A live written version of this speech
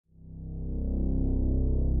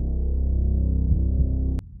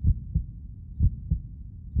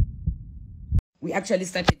we actually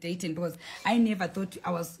started dating, because I never thought I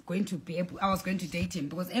was going to date him,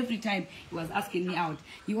 because every time he was asking me out,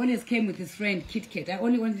 he always came with his friend Kit Kat. I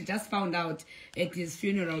only just found out at his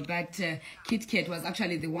funeral that Kit Kat was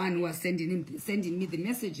actually the one who was sending me the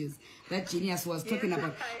messages that Genius was talking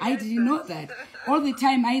about. I didn't know that. All the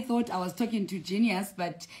time I thought I was talking to Genius,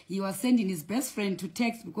 but he was sending his best friend to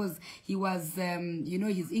text, because he was,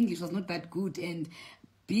 his English was not that good, and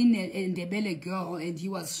being a Ndebele girl and he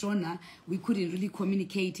was Shona, we couldn't really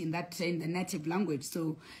communicate in the native language.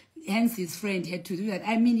 So hence his friend had to do that.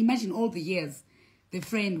 I mean, imagine all the years the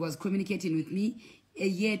friend was communicating with me,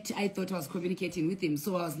 yet I thought I was communicating with him.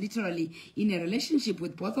 So I was literally in a relationship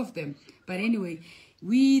with both of them. But anyway,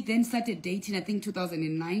 we then started dating, I think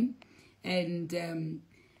 2009. And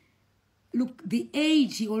look, the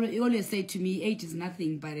age, he always said to me, age is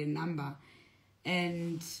nothing but a number.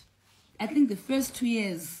 And I think the first 2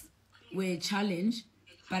 years were a challenge,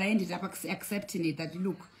 but I ended up accepting it, that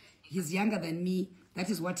look, he's younger than me,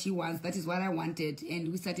 that is what he wants, that is what I wanted,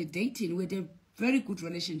 and we started dating. We had a very good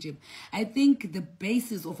relationship. I think the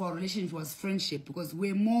basis of our relationship was friendship, because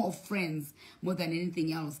we're more of friends more than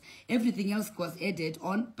anything else. Everything else was added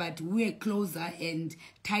on, but we're closer and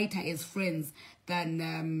tighter as friends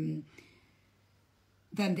than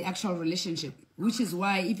the actual relationship, which is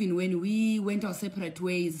why even when we went our separate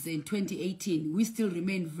ways in 2018, we still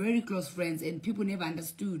remained very close friends, and people never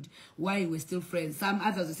understood why we're still friends. Some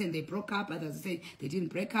others were saying they broke up, others were saying they didn't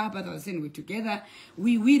break up, others were saying we're together.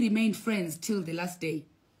 We remained friends till the last day.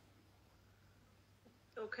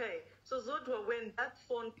 Okay, so Zodwa, when that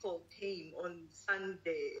phone call came on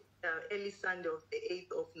Sunday, early Sunday of the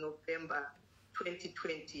 8th of November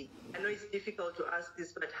 2020, I know it's difficult to ask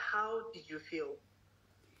this, but how did you feel?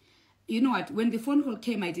 You know what? When the phone call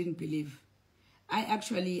came, I didn't believe. I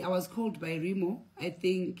was called by Rimo, I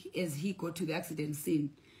think, as he got to the accident scene.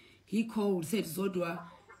 He called, said, Zodwa,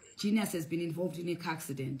 Genius has been involved in a car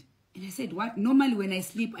accident. And I said, what? Normally when I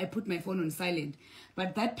sleep, I put my phone on silent.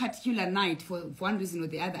 But that particular night, for one reason or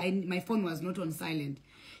the other, my phone was not on silent.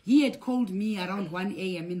 He had called me around 1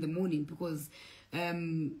 a.m. in the morning because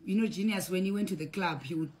Genius, when he went to the club,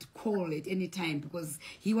 he would call at any time because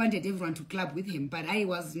he wanted everyone to club with him. But I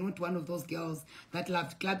was not one of those girls that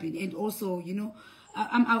loved clubbing. And also,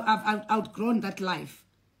 I've outgrown that life.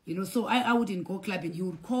 So I wouldn't go clubbing. He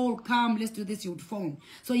would call, come, let's do this. He would phone.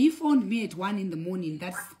 So he phoned me at 1 in the morning,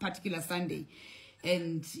 that particular Sunday.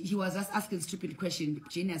 And he was just asking stupid questions,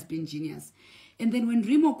 Genius being Genius. And then when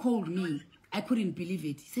Rimo called me, I couldn't believe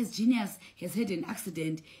it. He says, Genius has had an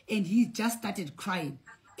accident, and he just started crying.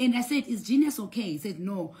 And I said, is Genius okay? He said,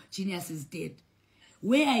 no, Genius is dead.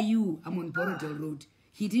 Where are you? I'm on Borodale Road.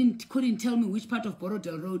 He couldn't tell me which part of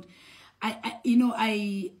Borodale Road. I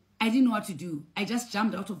didn't know what to do. I just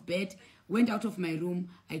jumped out of bed, went out of my room.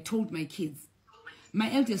 I told my kids.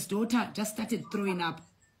 My eldest daughter just started throwing up.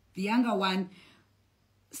 The younger one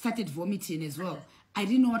started vomiting as well. I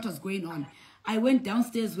didn't know what was going on. I went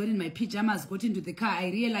downstairs wearing my pajamas, got into the car.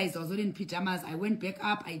 I realized I was wearing pajamas. I went back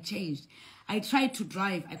up. I changed. I tried to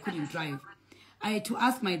drive. I couldn't drive. I had to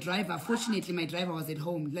ask my driver. Fortunately, my driver was at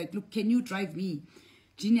home. Like, look, can you drive me?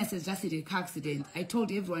 Genius has just had a car accident. I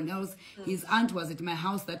told everyone else. His aunt was at my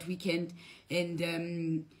house that weekend,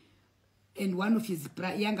 and one of his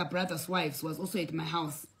younger brother's wives was also at my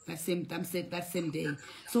house that same day.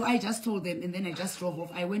 So I just told them, and then I just drove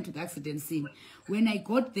off. I went to the accident scene. When I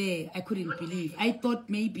got there, I couldn't believe. I thought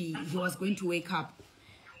maybe he was going to wake up.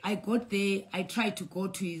 I got there. I tried to go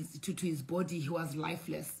to his body. He was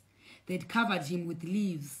lifeless. They'd covered him with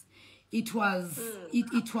leaves. It was, I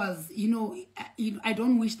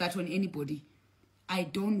don't wish that on anybody. I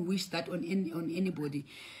don't wish that on anybody.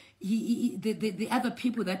 The other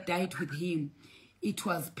people that died with him, it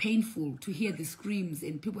was painful to hear the screams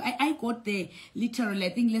and people. I got there literally, I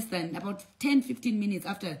think less than about 10-15 minutes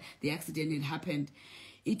after the accident had happened.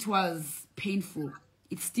 It was painful.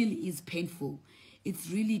 It still is painful.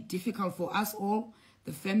 It's really difficult for us all.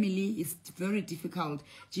 The family is very difficult.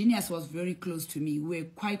 Genius was very close to me. We're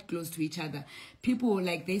quite close to each other. People,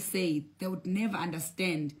 like they say, they would never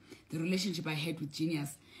understand the relationship I had with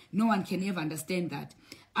Genius. No one can ever understand that.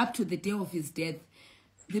 Up to the day of his death,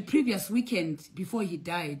 the previous weekend before he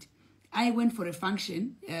died, I went for a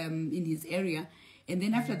function in his area. And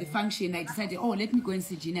then after the function, I decided, let me go and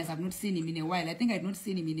see Genius. I've not seen him in a while. I think I've not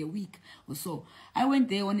seen him in a week or so. I went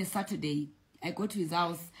there on a Saturday. I go to his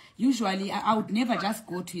house. Usually, I would never just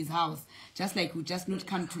go to his house. Just like would just not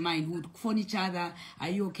come to mind. We would phone each other. Are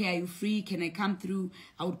you okay? Are you free? Can I come through?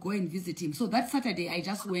 I would go and visit him. So that Saturday, I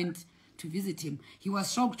just went to visit him. He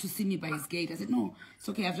was shocked to see me by his gate. I said, no, it's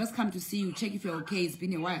okay. I've just come to see you, check if you're okay. It's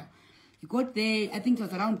been a while. He got there, I think it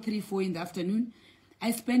was around 3, 4 in the afternoon.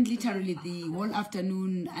 I spent literally the whole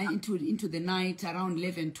afternoon into the night, around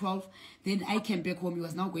 11, 12. Then I came back home. He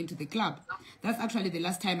was now going to the club. That's actually the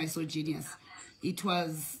last time I saw Genius.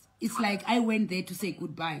 It's like I went there to say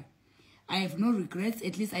goodbye. I have no regrets.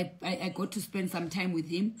 At least I got to spend some time with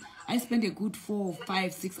him. I spent a good 4,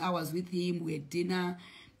 5, 6 hours with him. We had dinner.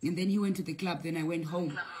 And then he went to the club. Then I went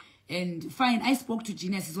home. And fine, I spoke to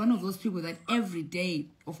Genius. He's one of those people that every day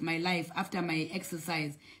of my life, after my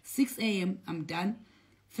exercise, 6 a.m., I'm done.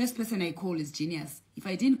 First person I call is Genius. If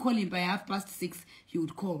I didn't call him by 6:30, he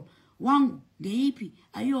would call. Wang, Deipi,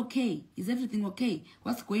 are you okay? Is everything okay?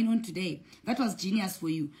 What's going on today? That was Genius for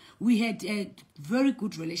you. We had a very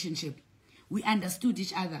good relationship. We understood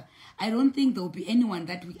each other. I don't think there will be anyone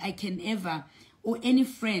that I can ever, or any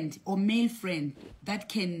friend or male friend that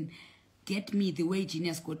can get me the way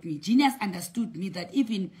Genius got me. Genius understood me that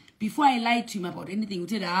even before I lied to him about anything, he would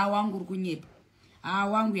tell,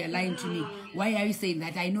 Wang, you are lying to me. Why are you saying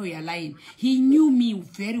that? I know you are lying. He knew me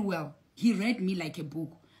very well. He read me like a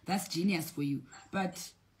book. That's Genius for you.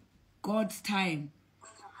 But God's time,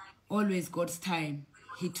 always God's time.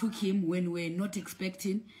 He took him when we're not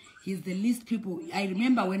expecting. He's the least people. I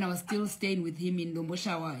remember when I was still staying with him in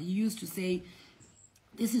Domboshawa, he used to say,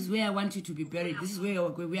 this is where I want you to be buried. This is where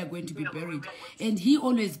we are going to be buried. And he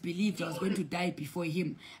always believed I was going to die before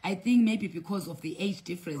him. I think maybe because of the age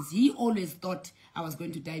difference. He always thought I was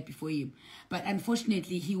going to die before him. But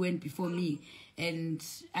unfortunately, he went before me. And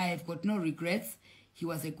I have got no regrets. He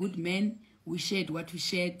was a good man. We shared what we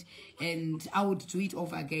shared. And I would do it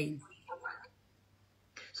over again.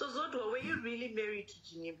 So Zodwa, were you really married to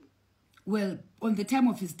ginimbi? Well, on the time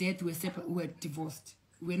of his death, we were divorced.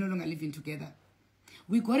 We were no longer living together.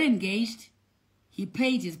 We got engaged. He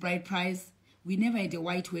paid his bride price. We never had a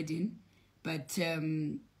white wedding, but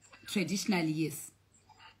traditionally, yes.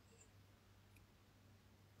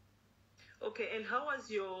 Okay, and how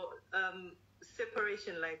was your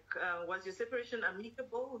separation like? Was your separation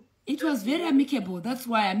amicable? It was very amicable. That's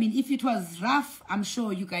why, I mean, if it was rough, I'm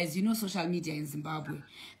sure you guys, you know social media in Zimbabwe.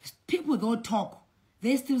 People don't talk.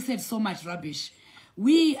 They still said so much rubbish.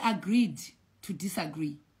 We agreed to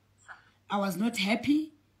disagree. I was not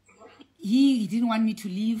happy. He didn't want me to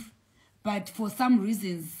leave. But for some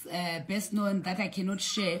reasons, best known that I cannot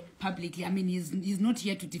share publicly, I mean, he's not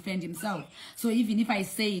here to defend himself. So even if I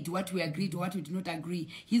said what we agreed or what we did not agree,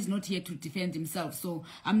 he's not here to defend himself. So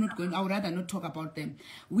I would rather not talk about them.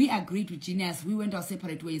 We agreed with Genius. We went our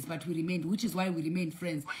separate ways, but we remained, which is why we remained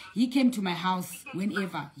friends. He came to my house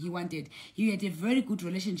whenever he wanted. He had a very good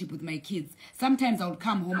relationship with my kids. Sometimes I would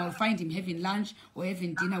come home, I'll find him having lunch or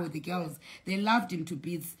having dinner with the girls. They loved him to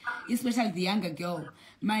bits, especially the younger girl.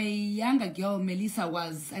 My younger girl, Melissa,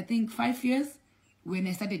 was, I think, 5 years when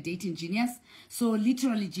I started dating Genius. So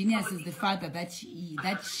literally, Genius is the father that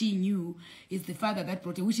she knew, is the father that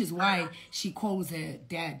brought her, which is why she calls her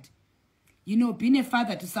dad. You know, being a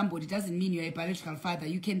father to somebody doesn't mean you're a biological father.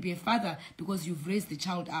 You can be a father because you've raised the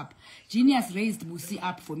child up. Genius raised Busi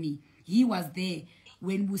up for me. He was there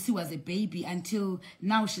when Busi was a baby until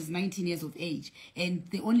now she's 19 years of age. And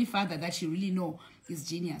the only father that she really knows is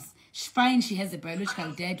Genius. Fine, she has a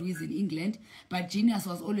biological dad who is in England, but Genius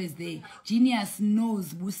was always there. Genius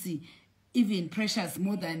knows Busi, even precious,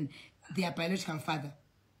 more than their biological father.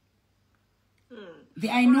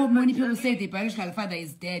 I know many people say the biological father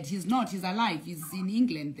is dead. He's not. He's alive. He's in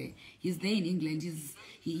England there. He's there in England.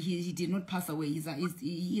 He did not pass away.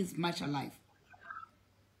 He is much alive.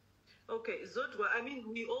 Okay, Zodwa, I mean,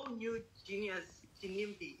 we all knew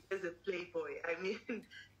ginimbi as a playboy. I mean,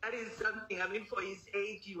 that is something. I mean, for his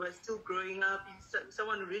age, he was still growing up.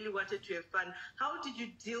 Someone who really wanted to have fun. How did you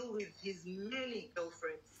deal with his many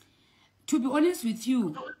girlfriends? To be honest with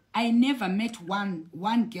you, I never met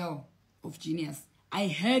one girl of Genius. I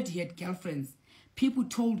heard he had girlfriends. People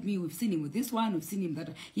told me, we've seen him with this one, we've seen him that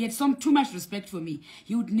one. He had too much respect for me.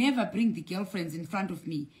 He would never bring the girlfriends in front of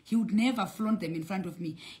me. He would never flaunt them in front of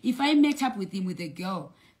me. If I met up with him with a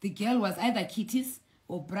girl, the girl was either Kitty's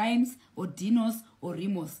or Brian's or Dino's or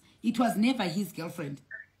Rimo's. It was never his girlfriend.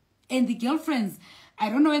 And the girlfriends, I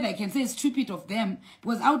don't know whether I can say stupid of them,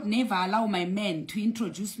 because I would never allow my men to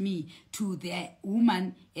introduce me to their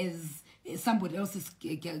woman as somebody else's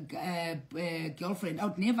girlfriend. I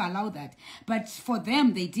would never allow that. But for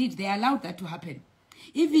them, they did. They allowed that to happen.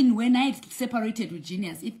 Even when I separated with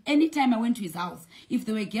Genius, if any time I went to his house, if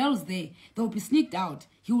there were girls there, they would be sneaked out.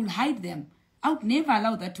 He would hide them. I would never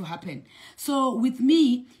allow that to happen. So with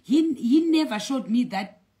me, he never showed me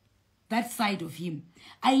that side of him.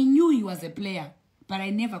 I knew he was a player, but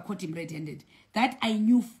I never caught him red-handed. That I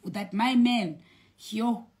knew that my man,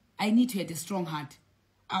 I need to have a strong heart.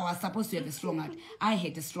 I was supposed to have a strong heart. I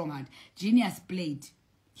had a strong heart. Genius played.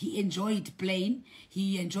 He enjoyed playing.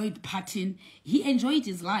 He enjoyed partying. He enjoyed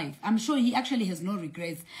his life. I'm sure he actually has no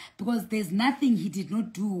regrets because there's nothing he did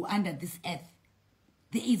not do under this earth.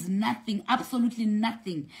 There is nothing, absolutely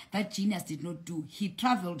nothing that Genius did not do. He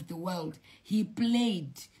traveled the world. He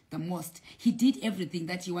played the most. He did everything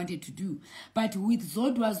that he wanted to do. But with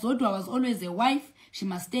Zodwa, Zodwa was always a wife. She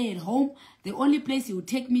must stay at home. The only place he would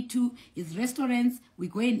take me to is restaurants. We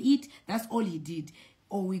go and eat. That's all he did.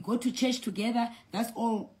 Or we go to church together. That's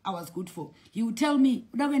all I was good for. He would tell me,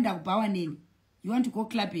 you want to go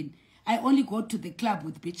clubbing? I only go to the club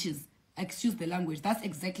with bitches. Excuse the language. That's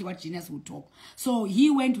exactly what Genius would talk. So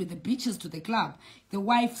he went with the bitches to the club. The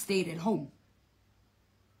wife stayed at home.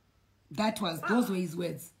 Those were his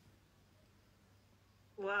words.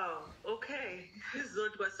 Wow. Okay.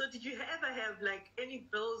 Zodwa. So did you ever have like any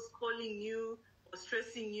girls calling you or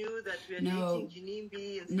stressing you that we are dating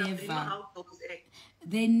ginimbi and stuff? Never. You know how girls act.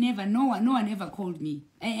 They never, no one ever called me.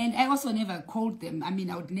 And I also never called them. I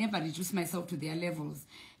mean, I would never reduce myself to their levels.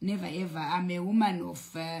 Never, ever. I'm a woman of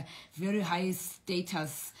very high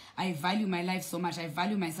status. I value my life so much. I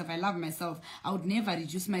value myself. I love myself. I would never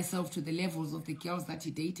reduce myself to the levels of the girls that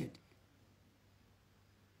he dated.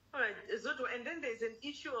 All right, Zodwa, and then there's an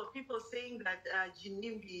issue of people saying that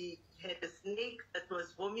ginimbi had a snake that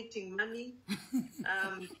was vomiting money.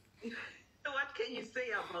 So what can you say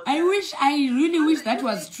about that? I really wish that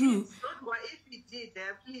was true. Zodwa, if he did,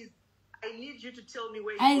 please, I need you to tell me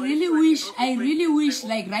where I really wish,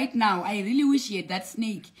 like right now, I really wish he had that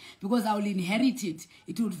snake because I will inherit it.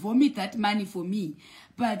 It would vomit that money for me.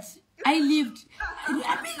 But I mean,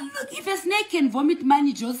 look, if a snake can vomit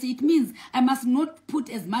money, Josie, it means I must not put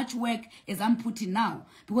as much work as I'm putting now.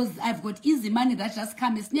 Because I've got easy money that just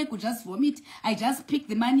come. A snake will just vomit. I just pick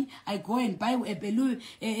the money. I go and buy a Louis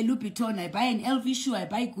Vuitton. I buy an LV shoe. I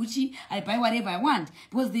buy Gucci. I buy whatever I want.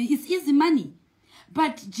 Because it's easy money.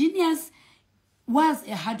 But Genius was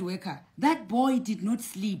a hard worker. That boy did not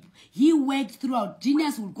sleep. He worked throughout.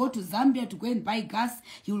 Genius would go to Zambia to go and buy gas.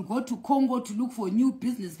 He would go to Congo to look for new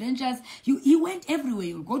business ventures. He went everywhere.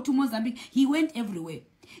 He would go to Mozambique. He went everywhere.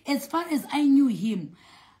 As far as I knew him,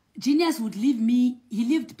 Genius would leave me. He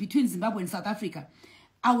lived between Zimbabwe and South Africa.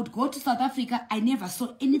 I would go to South Africa. I never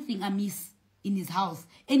saw anything amiss in his house.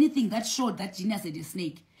 Anything that showed that Genius had a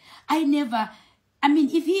snake. I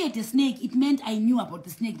mean, if he had a snake, it meant I knew about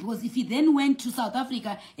the snake. Because if he then went to South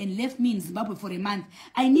Africa and left me in Zimbabwe for a month,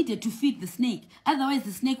 I needed to feed the snake. Otherwise,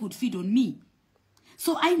 the snake would feed on me.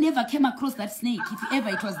 So I never came across that snake, if ever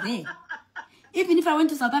it was there. Even if I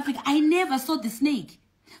went to South Africa, I never saw the snake.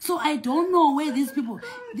 So I don't know where these people...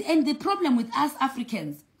 And the problem with us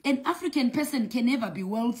Africans, an African person can never be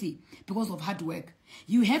wealthy because of hard work.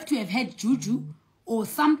 You have to have had juju or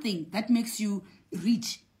something that makes you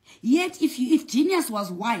rich. Yet, if Genius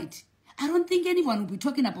was white, I don't think anyone would be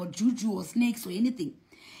talking about juju or snakes or anything.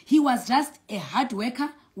 He was just a hard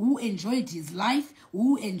worker who enjoyed his life,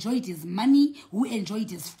 who enjoyed his money, who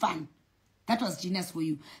enjoyed his fun. That was Genius for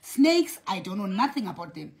you. Snakes, I don't know nothing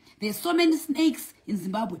about them. There's so many snakes in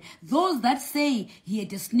Zimbabwe. Those that say he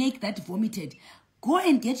had a snake that vomited, go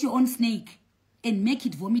and get your own snake and make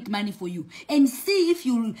it vomit money for you. And see if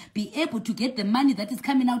you'll be able to get the money that is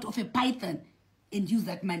coming out of a python and use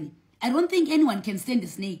that money. I don't think anyone can stand a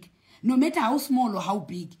snake. No matter how small or how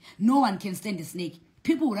big, no one can stand a snake.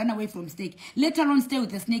 People will run away from snake. Later on, stay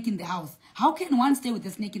with a snake in the house. How can one stay with a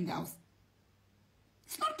snake in the house?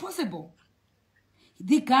 It's not possible.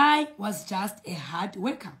 The guy was just a hard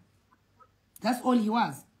worker. That's all he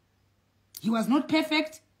was. He was not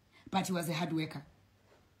perfect, but he was a hard worker.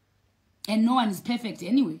 And no one is perfect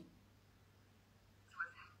anyway.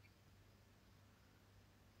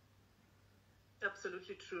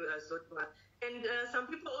 Absolutely true, Zodwa. And some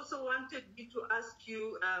people also wanted me to ask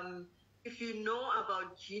you if you know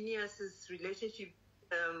about Genius's relationship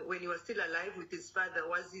when he was still alive with his father.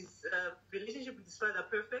 Was his relationship with his father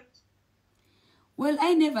perfect? Well,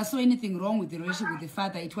 I never saw anything wrong with the relationship with the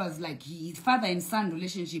father. It was like his father and son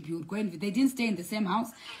relationship. He would go in. They didn't stay in the same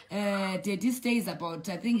house. Daddy stays about,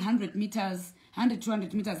 I think, 100 meters, 100,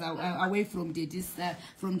 200 meters away from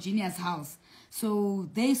from Genius' house. So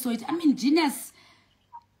they saw it. I mean, Genius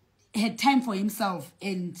had time for himself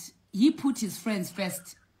and he put his friends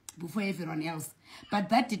first before everyone else. But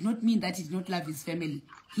that did not mean that he did not love his family.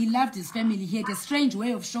 He loved his family. He had a strange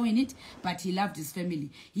way of showing it, but he loved his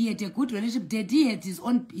family. He had a good relationship. Daddy had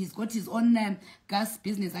he's got his own gas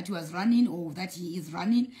business that he was running or that he is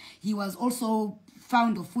running. He was also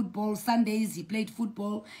fond of football. Sundays he played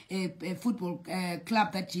football, a football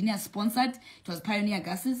club that Genius sponsored. It was Pioneer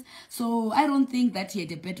Gases. So I don't think that he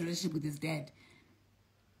had a bad relationship with his dad.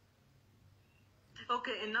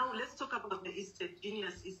 Okay, and now let's talk about the estate,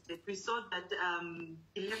 Genius estate. We saw that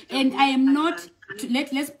he left. And I am not.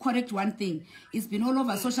 Let's correct one thing. It's been all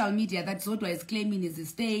over social media that Zodwa is claiming his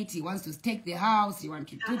estate. He wants to take the house. He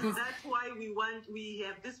wants to do this. That's why we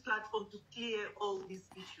have this platform to clear all these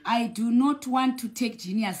issues. I do not want to take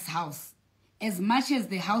Genius' house. As much as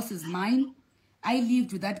the house is mine, I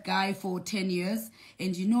lived with that guy for 10 years.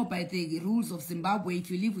 And you know, by the rules of Zimbabwe, if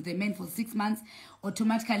you live with a man for 6 months,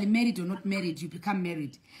 automatically married or not married, you become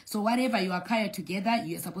married. So whatever you acquire together,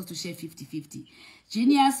 you're supposed to share 50-50.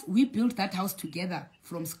 Genius, we built that house together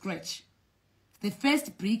from scratch. The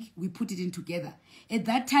first brick, we put it in together. At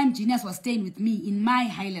that time, Genius was staying with me in my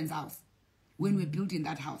Highlands house when we built in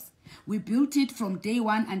that house. We built it from day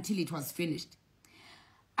one until it was finished.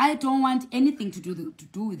 I don't want anything to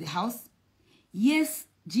do with the house. Yes,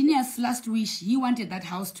 Genius' last wish, he wanted that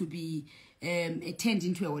house to be turned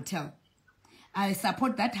into a hotel. I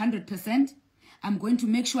support that 100%. I'm going to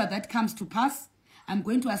make sure that comes to pass. I'm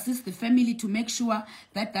going to assist the family to make sure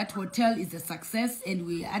that that hotel is a success, and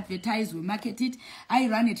we advertise, we market it. I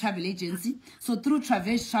run a travel agency. So through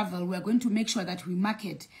Traverse Travel, we're going to make sure that we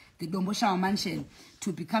market the Domboshawa Mansion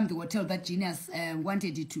to become the hotel that Genius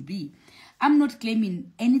wanted it to be. I'm not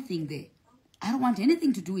claiming anything there. I don't want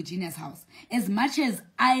anything to do with Genius' house. As much as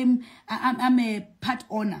I'm a part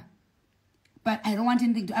owner, but I don't want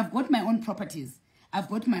anything to. I've got my own properties. I've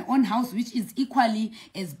got my own house, which is equally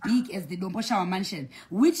as big as the Domboshawa Mansion,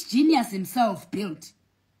 which Genius himself built.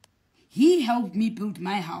 He helped me build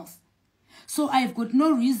my house. So I've got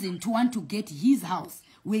no reason to want to get his house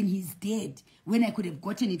when he's dead, when I could have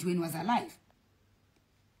gotten it when he was alive.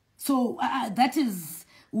 So that is,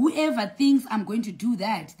 whoever thinks I'm going to do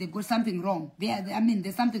that, they've got something wrong.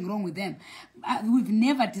 There's something wrong with them. We've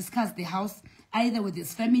never discussed the house, either with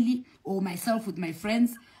his family or myself with my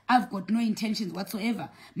friends. I've got no intentions whatsoever.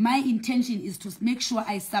 My intention is to make sure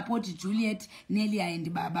I support Juliet, Nelia,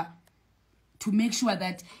 and Baba to make sure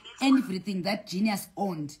that everything that Genius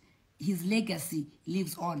owned, his legacy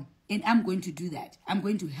lives on. And I'm going to do that. I'm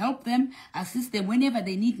going to help them, assist them whenever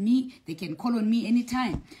they need me. They can call on me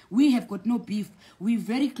anytime. We have got no beef. We're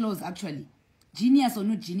very close, actually. Genius or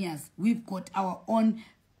not Genius, we've got our own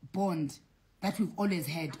bond that we've always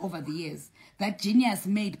had over the years, that Genius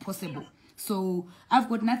made possible. So I've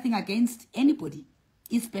got nothing against anybody,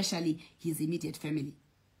 especially his immediate family.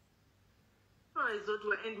 All right,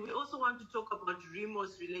 Zodwa, and we also want to talk about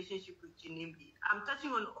Rimo's relationship with Ginimbi. I'm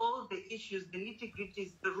touching on all the issues, the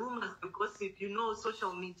nitty-gritties, the rumors, the gossip,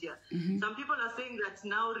 social media. Some people are saying that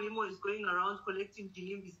now Rimo is going around collecting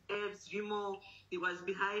Ginimbi's debts. Rimo, he was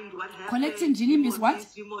behind what happened. Collecting Ginimbi's what?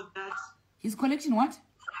 Rimo that. He's collecting what?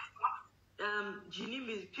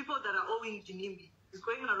 Ginimbi, people that are owing Ginimbi. He's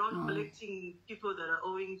going around collecting people that are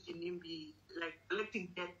owing Ginimbi, like collecting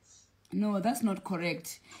debts. No, that's not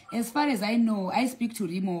correct. As far as I know, I speak to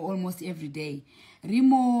Rimo almost every day.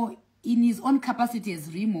 Rimo, in his own capacity as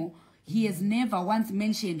Rimo, he has never once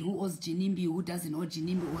mentioned who owes Ginimbi, who doesn't owe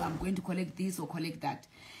Ginimbi, or I'm going to collect this or collect that.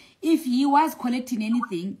 If he was collecting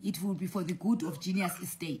anything, it would be for the good of Genius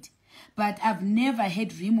Estate. But I've never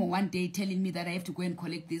had Rimo one day telling me that I have to go and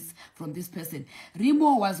collect this from this person.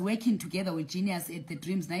 Rimo was working together with Genius at the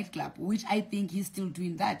Dreams nightclub, which I think he's still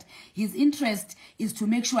doing that. His interest is to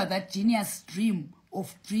make sure that Genius' dream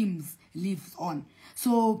of dreams lives on.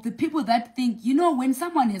 So the people that think, when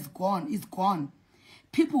someone is gone,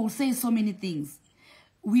 people will say so many things.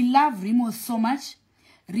 We love Rimo so much.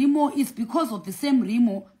 Rimo is because of the same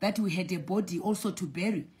Rimo that we had a body also to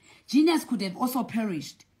bury. Genius could have also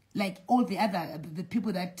perished, like all the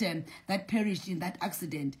people that perished in that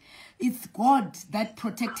accident. It's God that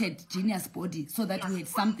protected Genius' body so that we had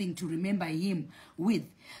something to remember him with.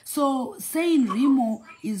 So saying Rimo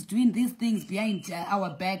is doing these things behind our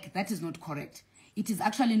back, that is not correct. It is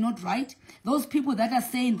actually not right. Those people that are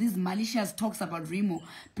saying these malicious talks about Rimo,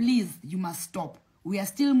 please, you must stop. We are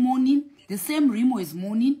still mourning. The same Rimo is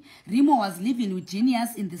mourning. Rimo was living with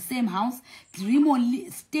Genius in the same house.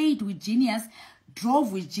 Rimo stayed with Genius,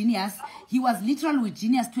 drove with Genius. He was literally with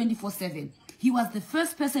Genius 24/7. He was the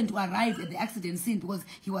first person to arrive at the accident scene because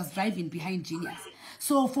he was driving behind Genius.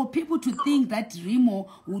 So for people to think that Rimo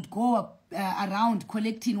would go around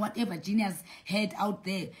collecting whatever Genius had out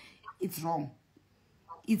there, it's wrong.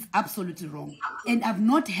 It's absolutely wrong. And I've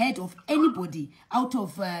not heard of anybody out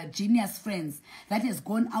of Genius friends that has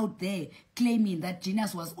gone out there claiming that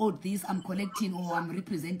Genius was owed this, I'm collecting or I'm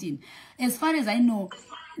representing. As far as I know,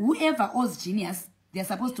 whoever owes Genius, they're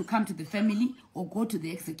supposed to come to the family or go to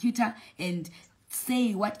the executor and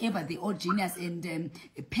say whatever they owe Genius and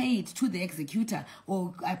pay it to the executor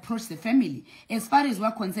or approach the family. As far as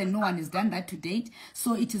we're concerned, no one has done that to date.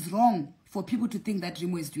 So it is wrong for people to think that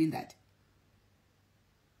Rimo is doing that.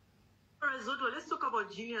 All right, Zodwa, let's talk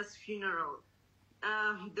about Genius' funeral.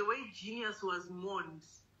 The way Genius was mourned,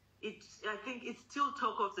 I think it's still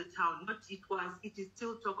talk of the town. It is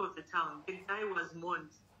still talk of the town. The guy was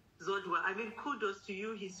mourned, Zodwa. I mean, kudos to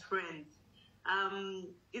you, his friends.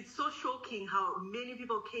 It's so shocking how many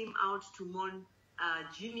people came out to mourn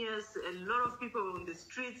Genius. A lot of people on the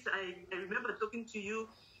streets. I remember talking to you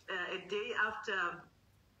a day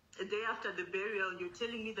after the burial. You're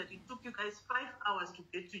telling me that it took you guys 5 hours to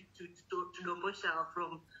get to Lombosha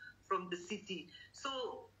from the city.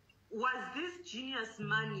 So was this Genius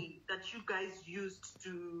money that you guys used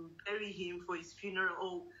to bury him for his funeral,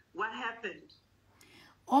 or what happened?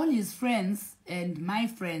 All his friends and my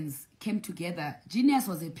friends came together. Genius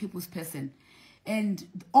was a people's person. And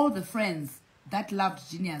all the friends that loved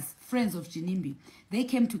Genius, friends of Ginimbi, they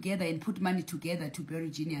came together and put money together to bury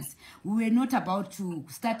Genius. We were not about to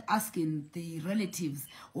start asking the relatives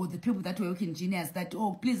or the people that were working Genius that,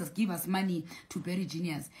 oh, please give us money to bury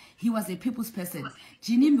Genius. He was a people's person.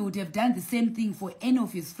 Ginimbi would have done the same thing for any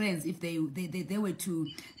of his friends if they were to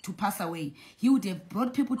pass away. He would have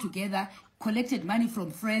brought people together, collected money from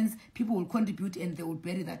friends, people will contribute and they will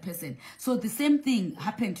bury that person. So the same thing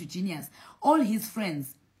happened to Genius. All his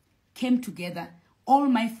friends came together, all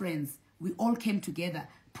my friends, we all came together,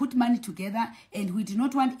 put money together, and we did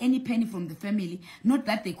not want any penny from the family, not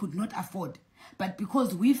that they could not afford, but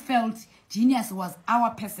because we felt Genius was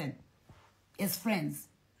our person as friends.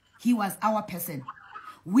 He was our person.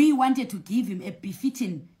 We wanted to give him a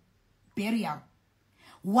befitting burial.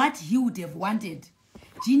 What he would have wanted.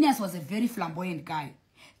 Genius was a very flamboyant guy.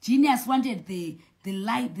 Genius wanted the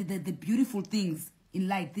light, the beautiful things in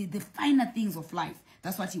life, the finer things of life.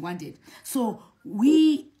 That's what he wanted. So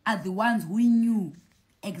we are the ones who knew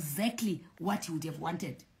exactly what he would have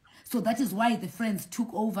wanted. So that is why the friends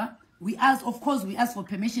took over. We asked for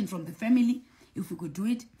permission from the family if we could do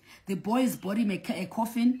it. The boys bought him a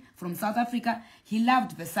coffin from South Africa. He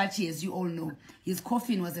loved Versace, as you all know. His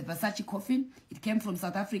coffin was a Versace coffin. It came from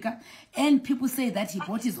South Africa. And people say that he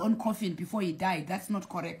bought his own coffin before he died. That's not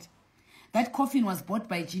correct. That coffin was bought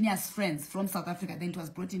by Genius' friends from South Africa. Then it was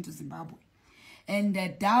brought into Zimbabwe. And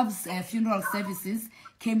Dove's funeral services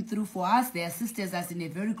came through for us. They assisted us in a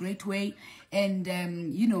very great way. And,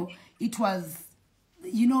 it was,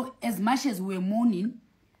 as much as we were mourning,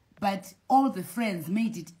 but all the friends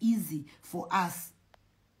made it easy for us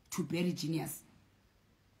to bury Genius.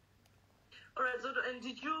 All right, Zodwa, and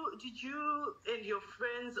did you and your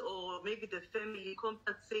friends or maybe the family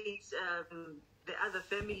compensate the other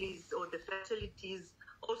families or the fatalities,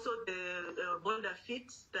 also the Bonda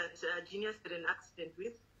fit that Genius had an accident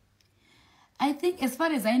with? I think, as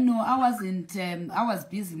far as I know, I was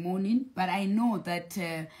busy mourning, but I know that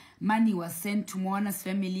money was sent to Moana's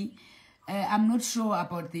family. I'm not sure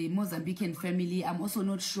about the Mozambican family. I'm also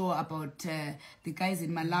not sure about the guys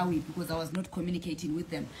in Malawi because I was not communicating with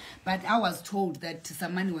them. But I was told that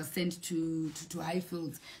some money was sent to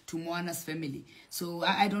Highfields, to Moana's family. So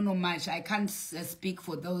I don't know much. I can't speak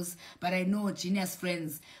for those. But I know Genius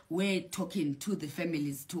friends were talking to the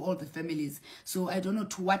families, to all the families. So I don't know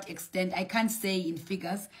to what extent. I can't say in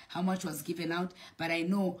figures how much was given out. But I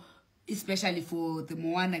know, especially for the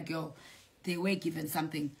Moana girl, they were given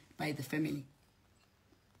something by the family.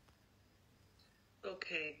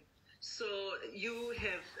 Okay, so you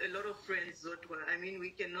have a lot of friends, Zodwa. I mean,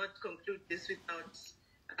 we cannot conclude this without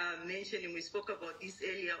mentioning, we spoke about this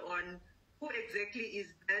earlier on, who exactly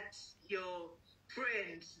is that your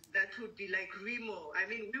friend that would be like Rimo? I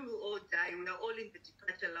mean, we will all die. We are all in the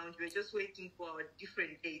departure lounge. We're just waiting for our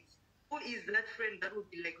different dates. Who is that friend that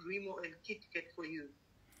would be like Rimo and Kit Kat for you?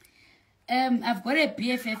 I've got a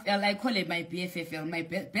BFFL. I call it my BFFL, my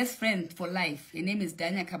best friend for life. Her name is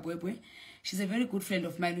Danya Kabwebwe. She's a very good friend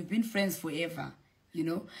of mine. We've been friends forever,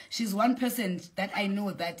 She's one person that I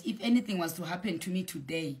know that if anything was to happen to me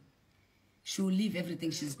today, she'll leave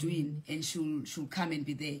everything she's doing and she'll come and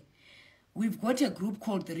be there. We've got a group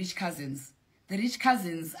called the Rich Cousins. The Rich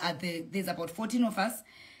Cousins there's about 14 of us.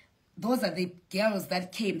 Those are the girls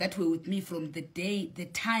that came, that were with me from the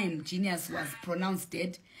time Genius was pronounced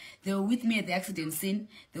dead. They were with me at the accident scene.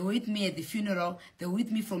 They were with me at the funeral. They were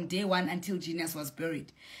with me from day one until Genius was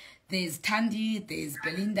buried. There's Tandy, there's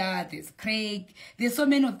Belinda, there's Craig. There's so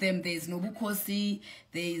many of them. There's Nobukosi,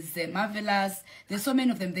 there's Marvelous. There's so many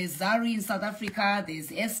of them. There's Zari in South Africa.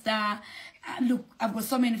 There's Esther. Look, I've got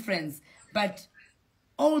so many friends. But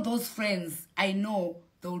all those friends, I know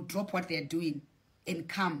they'll drop what they're doing and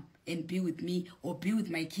come and be with me or be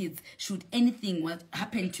with my kids should anything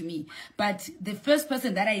happen to me. But the first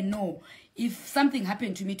person that I know, if something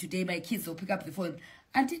happened to me today, my kids will pick up the phone.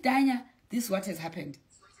 Auntie Danya, this is what has happened.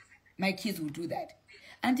 My kids will do that.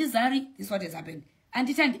 Auntie Zari, this is what has happened.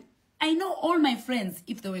 Auntie Tandy, I know all my friends,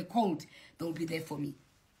 if they were called, they will be there for me.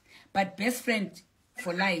 But best friend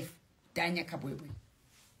for life, Danya Kabwebwe.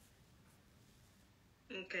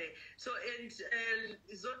 Okay. So, and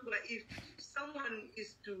Zodwa, if someone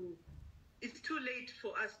is to, it's too late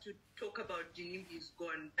for us to talk about Ginimbi is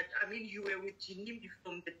gone. But I mean, you were with Ginimbi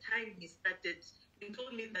from the time he started. You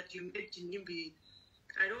told me that you met Ginimbi,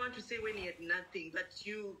 I don't want to say when he had nothing, but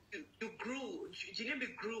you grew,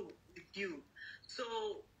 Ginimbi grew with you. So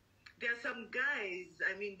there are some guys,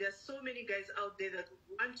 I mean, there's so many guys out there that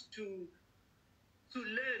want to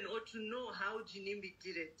learn or to know how Ginimbi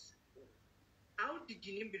did it. How did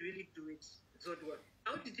Ginimbi really do it, Zodwa?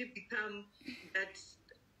 How did he become that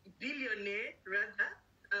billionaire, rather?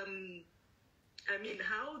 I mean,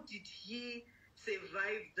 how did he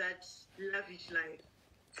survive that lavish life?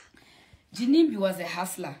 Ginimbi was a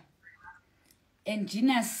hustler. And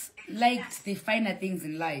Genius liked the finer things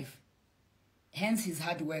in life. Hence his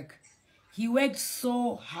hard work. He worked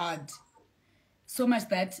so hard. So much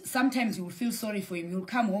that sometimes you will feel sorry for him. You'll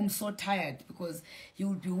come home so tired because he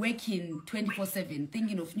will be working 24/7,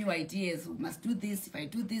 thinking of new ideas. We must do this. If I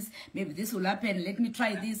do this, maybe this will happen. Let me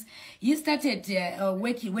try this. He started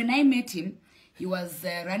working. When I met him, he was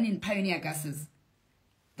running Pioneer Gases.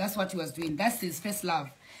 That's what he was doing. That's his first love.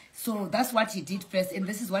 So that's what he did first. And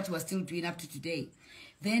this is what he was still doing up to today.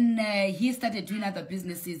 Then he started doing other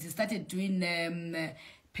businesses. He started doing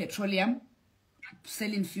petroleum,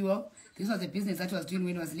 selling fuel. This was a business that he was doing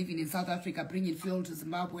when he was living in South Africa, bringing fuel to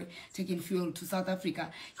Zimbabwe, taking fuel to South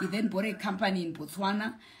Africa. He then bought a company in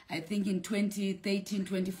Botswana, I think in 2013,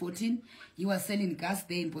 2014. He was selling gas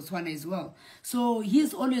there in Botswana as well. So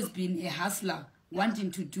he's always been a hustler,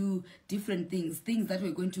 wanting to do different things, things that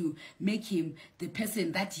were going to make him the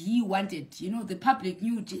person that he wanted. You know, the public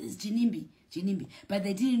knew Ginimbi, but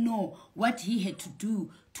they didn't know what he had to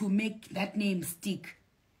do to make that name stick.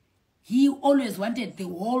 He always wanted the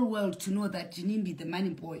whole world to know that Ginimbi, the money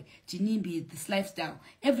boy, Ginimbi, this lifestyle,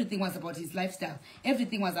 everything was about his lifestyle.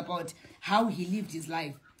 Everything was about how he lived his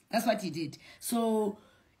life. That's what he did. So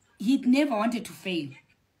he never wanted to fail.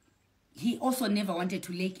 He also never wanted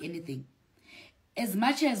to lack anything. As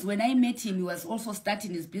much as when I met him, he was also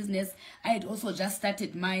starting his business. I had also just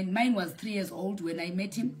started mine. Mine was 3 years old when I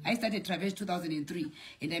met him. I started Traverse 2003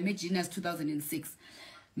 and I met Genius 2006.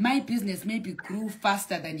 My business maybe grew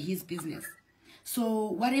faster than his business.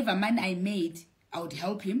 So whatever money I made, I would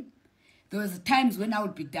help him. There was times when I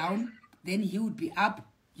would be down, then he would be up.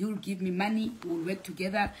 He would give me money. We would work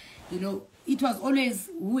together. You know, it was always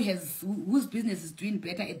whose business is doing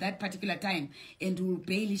better at that particular time, and we will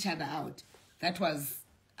bail each other out. That was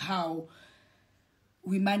how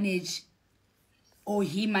we managed, or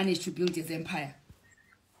he managed to build his empire.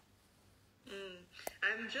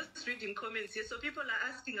 I'm just reading comments here. So people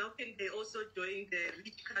are asking, how can they also join the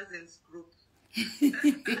Rich Cousins group?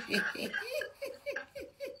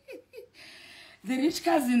 The Rich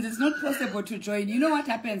Cousins, it's not possible to join. You know what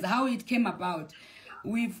happens, how it came about.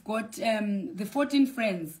 We've got the 14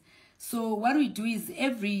 friends. So what we do is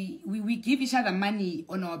we give each other money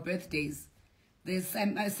on our birthdays. There's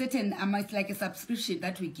a certain amount, like a subscription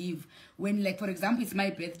that we give when, like, for example, it's my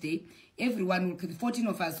birthday. Everyone, the 14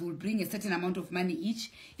 of us, will bring a certain amount of money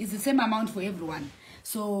each. It's the same amount for everyone.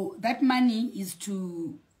 So that money is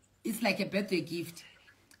it's like a birthday gift.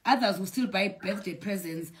 Others will still buy birthday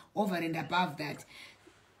presents over and above that.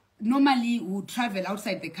 Normally, we'll travel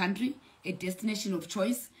outside the country, a destination of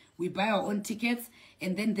choice. We buy our own tickets,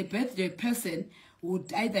 and then the birthday person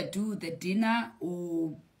would either do the dinner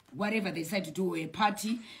or whatever they decide to do, a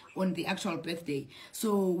party on the actual birthday.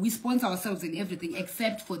 So we sponsor ourselves in everything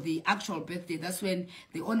except for the actual birthday. That's when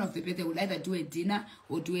the owner of the birthday will either do a dinner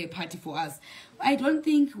or do a party for us. I don't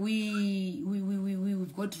think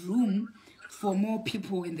we've got room for more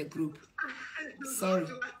people in the group. Sorry.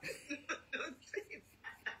 Don't say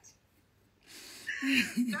that.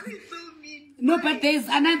 That is so mean. No, but there's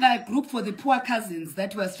another group for the poor cousins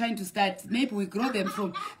that was trying to start. Maybe we grow them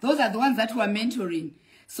from. Those are the ones that we're mentoring.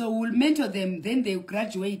 So we'll mentor them, then they'll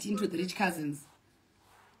graduate into the Rich Cousins.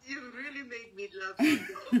 You really made me laugh.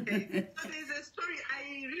 Okay. So there's a story,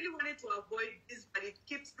 I really wanted to avoid this, but it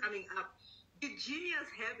keeps coming up. Did Genius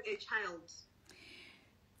have a child?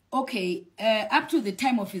 Okay, up to the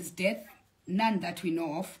time of his death, none that we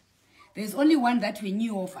know of. There's only one that we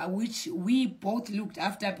knew of, which we both looked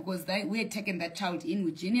after because we had taken that child in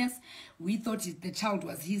with Genius. We thought the child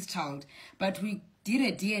was his child, but we did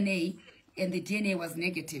a DNA, and the DNA was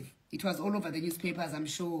negative. It was all over the newspapers. I'm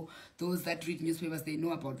sure those that read newspapers, they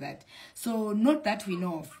know about that. So not that we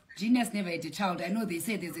know of. Genius never had a child. I know they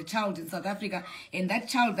say there's a child in South Africa, and that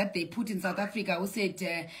child that they put in South Africa who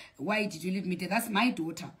said, why did you leave me there? That's my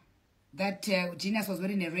daughter. That Genius was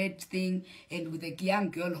wearing a red thing and with a young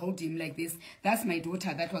girl holding him like this. That's my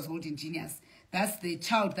daughter that was holding Genius. That's the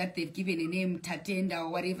child that they've given a name, Tatenda, or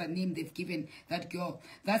whatever name they've given that girl.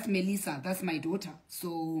 That's Melissa. That's my daughter.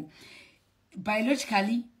 So,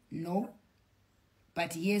 biologically, no.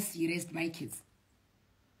 But yes, he raised my kids.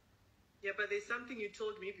 Yeah, but there's something you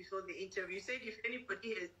told me before the interview. You said if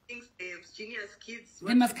anybody thinks they have Genius kids...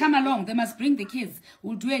 They must come along. They must bring the kids.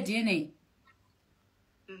 We'll do a DNA.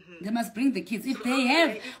 They must bring the kids. If so they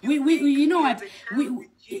have... you know what?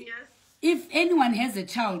 If anyone has a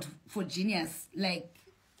child for Genius, like...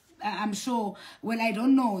 I'm sure, well, I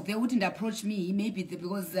don't know, they wouldn't approach me, maybe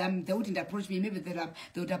because they wouldn't approach me, maybe they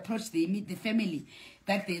would approach the family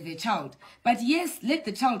that they're the child. But yes, let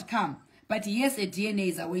the child come. But yes, a DNA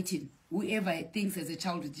is awaiting whoever thinks as a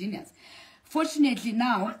child with Genius. Fortunately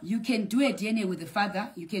now, you can do a DNA with the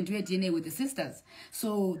father, you can do a DNA with the sisters.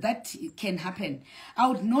 So that can happen. I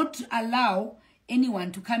would not allow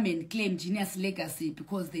anyone to come and claim Genius legacy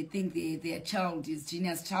because they think their child is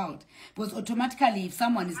Genius' child. Because automatically, if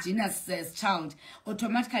someone is Genius' child,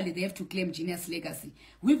 automatically they have to claim Genius legacy.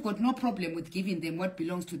 We've got no problem with giving them what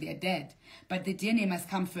belongs to their dad, but the DNA must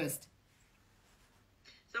come first.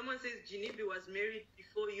 Someone says ginimbi was married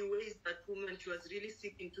before you. Where is that woman? She was really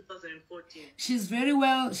sick in 2014. She's very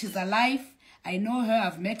well. She's alive. I know her.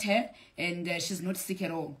 I've met her. And she's not sick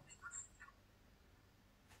at all.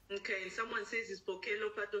 Okay, and someone says, is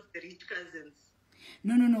Pokelo part of the rich cousins?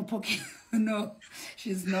 No, Pokelo, no,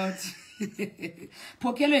 she's not.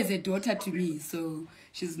 Pokelo is a daughter to me, so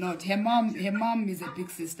she's not. Her mom is a big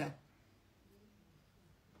sister.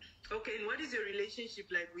 Okay, and what is your relationship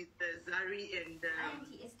like with Zari and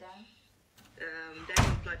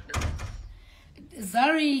Diamond Platinum?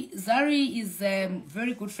 Zari is a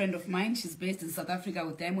very good friend of mine. She's based in South Africa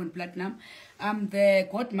with Diamond Platinum. I'm the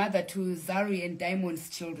godmother to Zari and Diamond's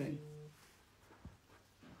children.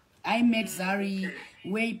 I met Zari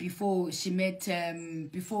way before she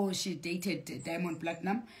dated Diamond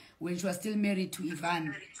Platinum, when she was still married to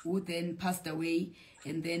Ivan, who then passed away.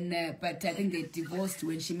 And then, but I think they divorced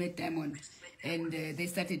when she met Diamond, and they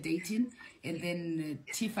started dating. And then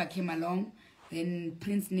Tifa came along, then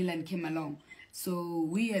Prince Nilan came along. So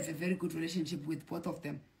we have a very good relationship with both of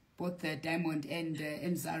them, both Diamond and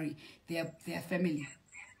Zari. They are family.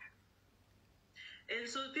 And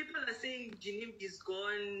so people are saying ginimbi is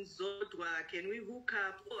gone, Zodwa. Can we hook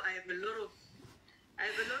up? Oh, I have a lot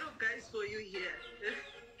of guys for you here.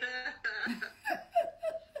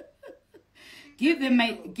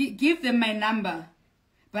 give them my number,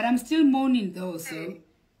 but I'm still mourning though. So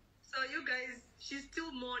you guys, she's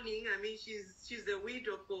still mourning. I mean, she's a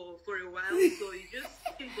widow for a while. So you just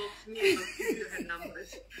inbox me and I'll give you her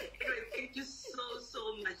numbers. Anyway, thank you so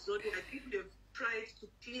much, Zodwa. I think we've tried to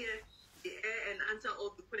clear the air and answer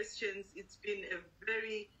all the questions. It's been a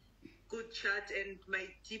very good chat, and my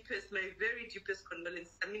very deepest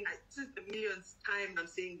condolences. I mean, this is the millionth time I'm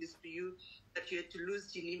saying this to you, that you had to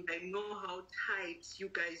lose ginimbi. I know how tight you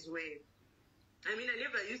guys were. I mean, I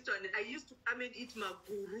used to come and eat my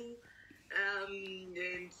guru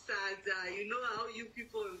and sada. You know how you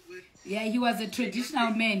people would... Yeah, he was a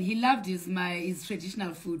traditional man. He loved his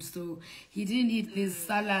traditional food, so he didn't eat these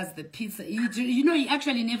salads, the pizza. He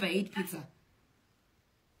actually never ate pizza.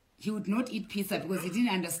 He would not eat pizza because he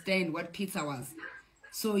didn't understand what pizza was.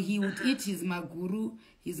 So he would eat his maguru,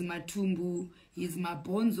 his matumbu, his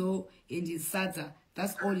mabonzo, and his sadza.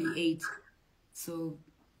 That's all he ate. So,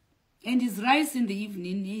 and his rice in the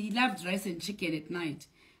evening. He loved rice and chicken at night.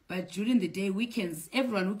 But during the day, weekends,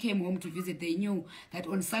 everyone who came home to visit, they knew that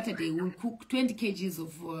on Saturday we'll cook 20 kgs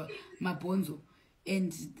of mabonzo.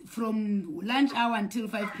 And from lunch hour until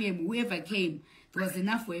 5 p.m., whoever came, there was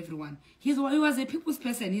enough for everyone. He was a people's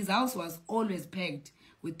person. His house was always packed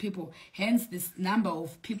with people. Hence, this number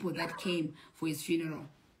of people that came for his funeral.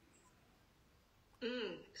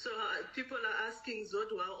 So people are asking,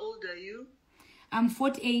 Zodwa, how old are you? I'm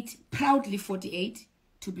 48, proudly 48,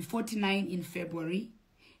 to be 49 in February,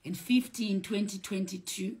 and 50 in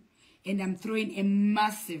 2022. And I'm throwing a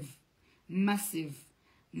massive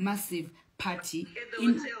party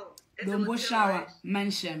in Dombo Shower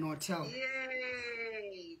Mansion Hotel. Yay!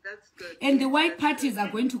 That's good. And the white parties are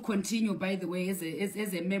going to continue, by the way, as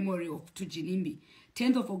a memory to ginimbi.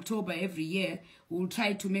 10th of October every year, we'll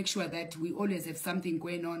try to make sure that we always have something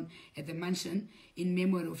going on at the mansion in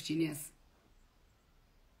memory of Genius.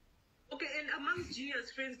 Okay, and amongst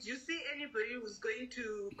Junior's friends, do you see anybody who's going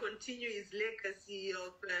to continue his legacy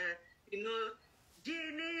of,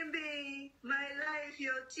 ginimbi, my life,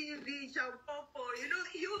 your TV, Champopo?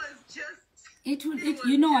 He was just...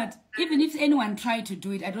 You know what? Even if anyone tried to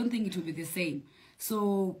do it, I don't think it will be the same.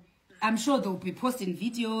 So I'm sure they'll be posting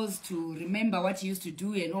videos to remember what he used to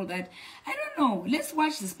do and all that. I don't know. Let's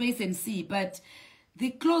watch the space and see. But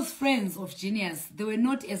the close friends of Genius, they were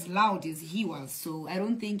not as loud as he was. So I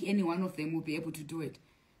don't think any one of them will be able to do it.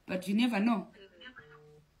 But you never know.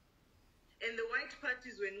 And the white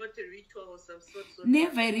parties were not a ritual of some sort?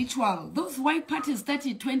 Never a ritual. Those white parties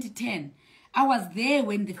started 2010. I was there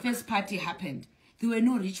when the first party happened. There were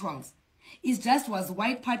no rituals. It just was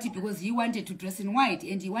white party because he wanted to dress in white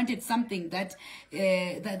and he wanted something that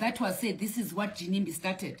that was said, this is what ginimbi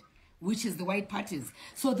started, which is the white parties.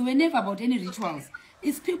 So they were never about any rituals.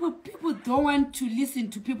 It's people don't want to listen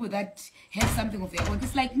to people that have something of their own.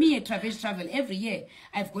 It's like me at Travel. Every year,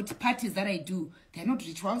 I've got parties that I do. They're not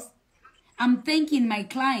rituals. I'm thanking my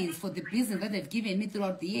clients for the business that they've given me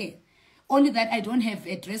throughout the year. Only that I don't have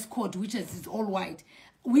a dress code, which is all white.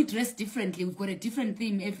 We dress differently. We've got a different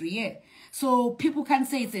theme every year. So people can't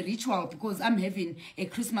say it's a ritual because I'm having a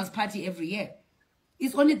Christmas party every year.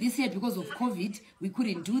 It's only this year because of COVID, we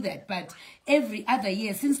couldn't do that. But every other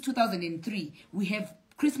year, since 2003, we have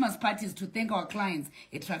Christmas parties to thank our clients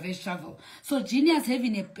at Travel. So Genius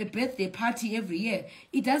having a birthday party every year,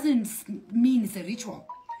 it doesn't mean it's a ritual.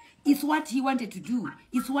 It's what he wanted to do.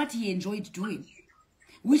 It's what he enjoyed doing.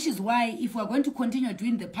 Which is why if we're going to continue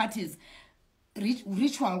doing the parties,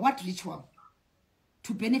 ritual, what ritual?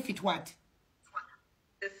 To benefit what?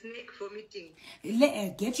 The snake vomiting.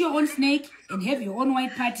 Get your own snake and have your own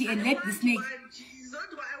white party and let the snake...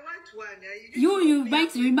 Zodwa, I want one.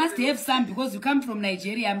 You must have some because you come from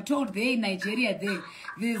Nigeria. I'm told there in Nigeria,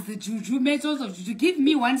 there's the juju methods of juju. Give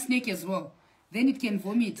me one snake as well. Then it can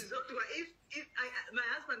vomit. Zodwa, if my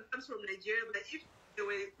husband comes from Nigeria, but if there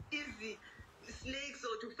were easy snakes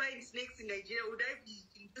or to find snakes in Nigeria, would I be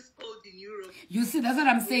in this cold in Europe? You see, that's what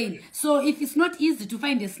I'm saying. So if it's not easy to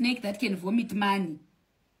find a snake that can vomit money,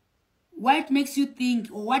 what makes you think,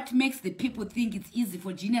 or what makes the people think it's easy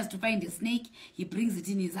for Genius to find a snake? He brings it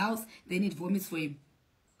in his house, then it vomits for him.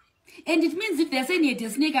 And it means if they're saying he had a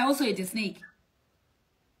snake, I also had a snake.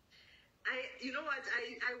 You know what?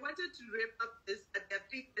 I wanted to wrap up this, but there are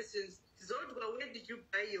 3 questions. Zodwa, where did you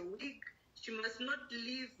buy your wig? She must not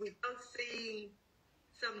leave without saying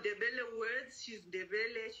some Ndebele words. She's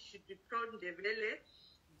Ndebele. She should be proud Ndebele.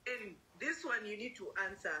 And this one you need to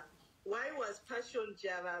answer. Why was Passion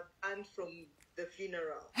Java banned from the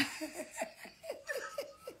funeral?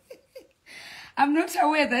 I'm not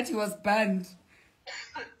aware that he was banned.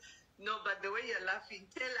 No, but the way you're laughing,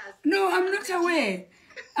 tell us. No, I'm not aware.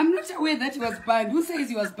 I'm not aware that he was banned. Who says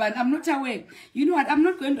he was banned? I'm not aware. You know what? I'm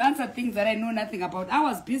not going to answer things that I know nothing about. I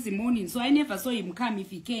was busy mourning, so I never saw him come if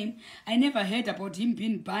he came. I never heard about him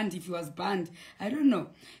being banned if he was banned. I don't know.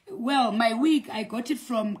 Well, my wig, I got it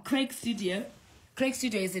from Craig Studio. Craig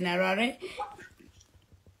Studio is in Harare.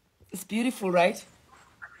 It's beautiful, right?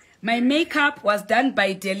 My makeup was done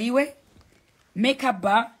by Deliwe. Makeup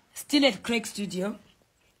bar, still at Craig Studio.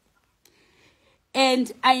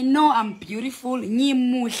 And I know I'm beautiful.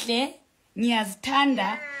 Ngimuhle,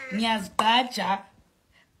 ngiyazithanda, ngiyazigqaja.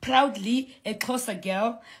 Proudly a closer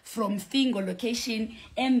girl from Fingo location,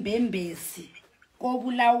 Mbembesi,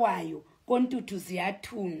 Kobulawayo, Kontutu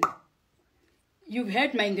Ziyathunqa. You've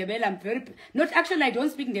heard my Ndebele. I'm very... Not actually, I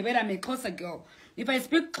don't speak Ndebele. I'm a closer girl. If I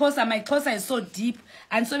speak closer, my closer is so deep.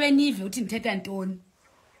 And so many of you thetha ntoni.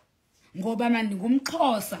 Ngoba manje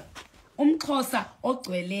ngumXhosa. UmXhosa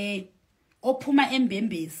ogcweleyo. Ophuma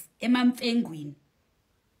embembezi emamfengwini.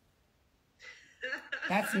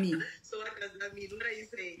 That's me. So what does that mean? What are you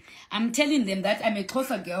saying? I'm telling them that I'm a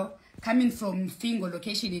Xhosa girl coming from Fingo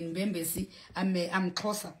location in Mbembesi. I'm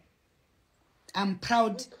Xhosa. I'm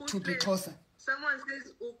proud to be Xhosa. Someone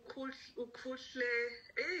says ukhuhle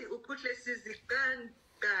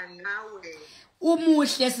sizigqaja ngawe.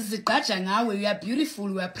 Umuhle sizigqaja ngawe. We are beautiful.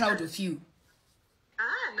 We are proud of you.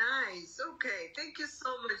 Ah, nice. Okay. Thank you so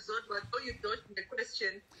much, Zodwa. Oh, you dodged the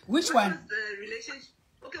question. Which one? Was the relationship?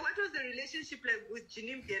 Okay, what was the relationship like with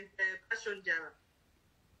ginimbi and Passion Java?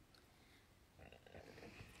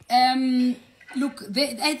 Look,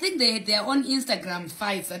 I think they had their own Instagram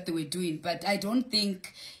fights that they were doing, but I don't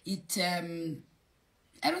think it.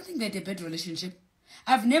 I don't think they had a bad relationship.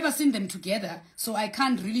 I've never seen them together, so I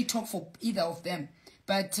can't really talk for either of them.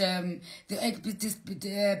 But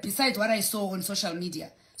besides what I saw on social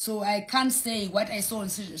media, So I can't say what I saw on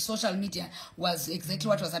social media was exactly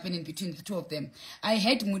what was happening between the two of them. I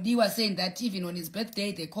heard Mudiwa saying that even on his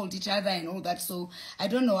birthday, they called each other and all that. So I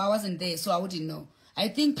don't know. I wasn't there, so I wouldn't know. I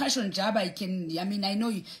think Passion Jabba, I know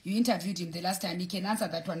you interviewed him the last time. He can answer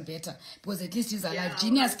that one better because at least he's alive. Yeah,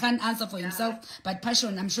 Genius can't answer for himself, but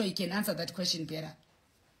Passion, I'm sure he can answer that question better.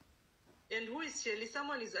 And who is Shelley?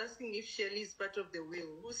 Someone is asking if Shelley is part of the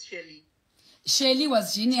will. Who's Shelley? Shelley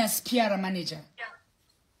was Genius PR manager. Yeah.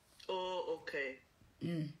 Oh, okay.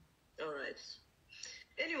 All right.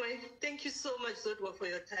 Anyway, thank you so much, Zodwa, for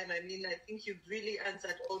your time. I mean, I think you've really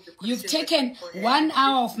answered all the questions. You've taken 1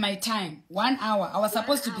 hour of my time. 1 hour. I was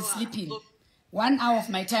supposed to be sleeping. 1 hour of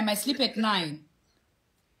my time. I sleep at 9.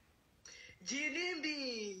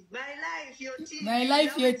 Ginimbi, my life, your TV. My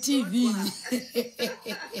life, your TV.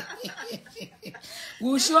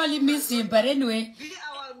 We'll surely miss him, but anyway.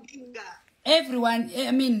 Everyone, I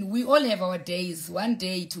mean, we all have our days. One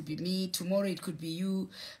day it will be me, tomorrow it could be you.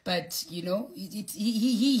 But, you know,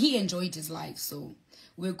 he enjoyed his life. So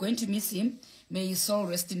we're going to miss him. May his soul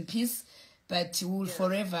rest in peace. But we will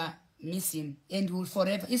forever miss him. And we will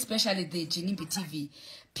forever, especially the Ginimbi TV.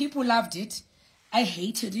 People loved it. I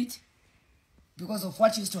hated it because of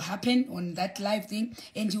what used to happen on that live thing.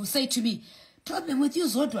 And you say to me, problem with you,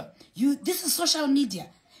 Zodwa, this is social media.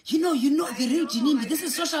 You know the real Ginimbi. This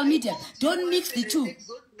is social media. Don't mix the two.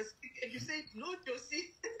 You said no, Josie.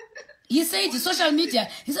 He said it's social media.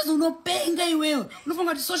 He says, "No, paying very well. No,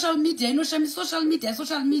 from social media. You know, social media.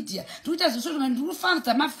 Twitter is social media. No, fans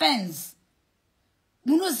are my fans.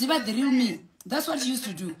 No, ziva the real me. That's what he used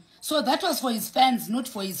to do. So that was for his fans, not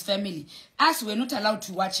for his family. Us were not allowed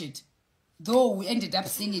to watch it. Though we ended up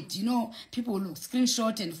seeing it, you know, people look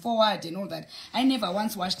screenshot and forward and all that. I never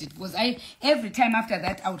once watched it because every time after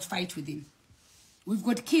that I would fight with him. We've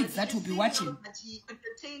got kids that will be watching. But he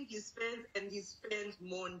entertained his friends and his friends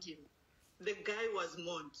mourned him. The guy was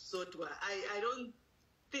mourned. So I don't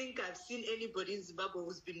think I've seen anybody in Zimbabwe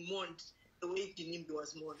who's been mourned the way Ginimbi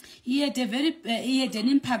was mourned. He had an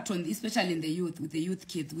impact on, especially in the youth, with the youth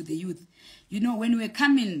kids, with the youth. You know, when we were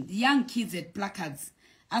coming, the young kids had placards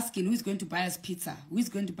asking who is going to buy us pizza, who is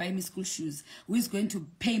going to buy me school shoes, who is going to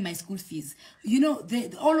pay my school fees. You know,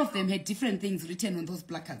 all of them had different things written on those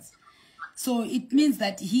placards. So it means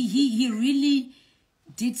that he really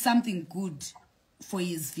did something good for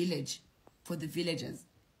his village, for the villagers.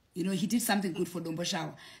 You know, he did something good for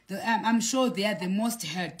Domboshawa. I'm sure they are the most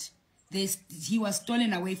hurt. He was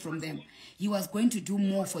stolen away from them. He was going to do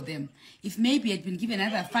more for them. If maybe he had been given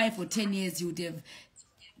another 5 or 10 years, he would have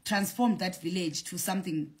transformed that village to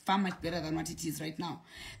something far much better than what it is right now.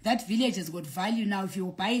 That village has got value now. If you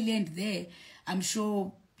buy land there, I'm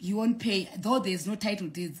sure you won't pay, though there's no title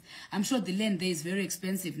deeds. I'm sure the land there is very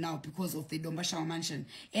expensive now because of the Dombashawa mansion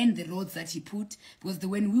and the roads that he put. Because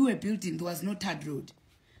when we were building, there was no tarred road.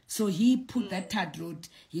 So he put that tarred road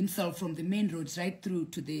himself from the main roads right through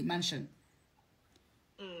to the mansion.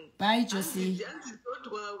 Bye, Josie.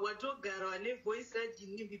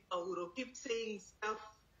 Keep saying stuff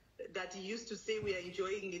that he used to say we are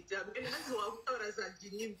enjoying it.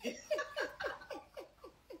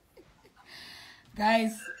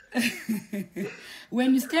 Guys,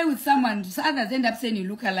 when you stay with someone, others end up saying you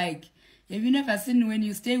look alike. Have you never seen when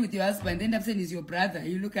you stay with your husband, end up saying he's your brother,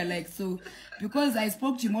 you look alike? So, because I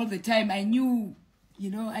spoke to him all the time, I knew,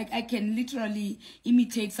 you know, I can literally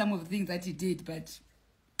imitate some of the things that he did, but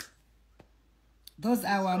those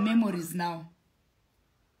are our memories now.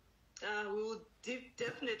 We will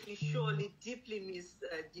definitely, surely, deeply miss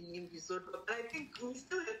Ginimbi Zodwa. But I think we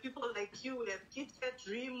still have people like you. We have KitKat,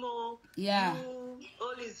 Rimo, you,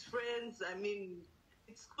 all his friends. I mean,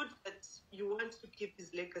 it's good that you want to keep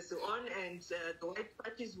his legacy on, and the white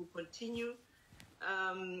parties will continue.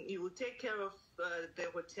 He will take care of the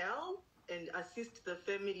hotel and assist the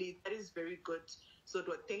family. That is very good.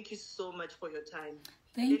 Zodwa, thank you so much for your time.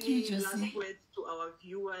 Thank you, Any Josie. last words to our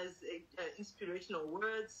viewers, inspirational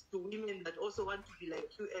words to women that also want to be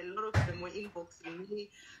like you? A lot of them were inboxing me.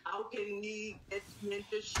 How can we get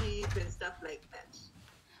mentorship and stuff like that?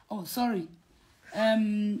 Oh, sorry.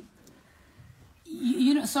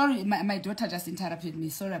 You know, sorry, my daughter just interrupted me.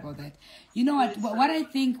 Sorry about that. You know what I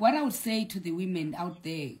think, what I would say to the women out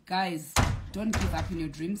there, guys, don't give up in your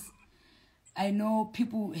dreams. I know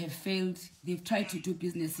people have failed. They've tried to do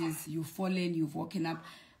businesses. You've fallen, you've woken up,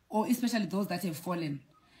 or especially those that have fallen.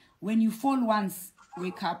 When you fall once,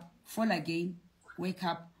 wake up, fall again, wake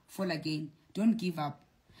up, fall again. Don't give up.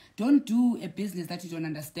 Don't do a business that you don't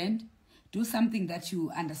understand. Do something that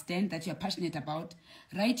you understand, that you're passionate about.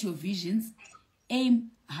 Write your visions.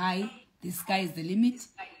 Aim high. The sky is the limit.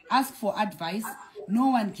 Ask for advice. No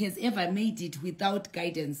one has ever made it without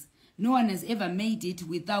guidance. No one has ever made it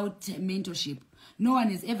without mentorship. No one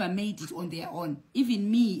has ever made it on their own. Even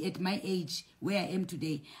me at my age, where I am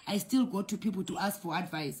today, I still go to people to ask for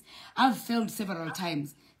advice. I've failed several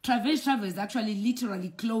times. Travel is actually literally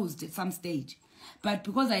closed at some stage. But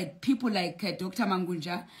because I had people like Dr.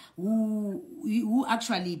 Mangunja, who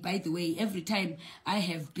actually, by the way, every time I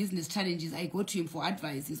have business challenges, I go to him for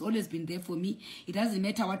advice. He's always been there for me. It doesn't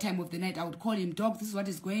matter what time of the night. I would call him, Doc, this is what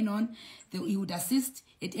is going on. He would assist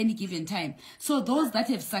at any given time. So those that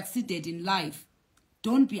have succeeded in life,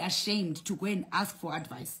 don't be ashamed to go and ask for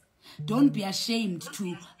advice. Don't be ashamed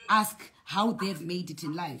to ask how they've made it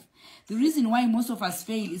in life. The reason why most of us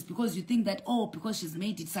fail is because you think that, oh, because she's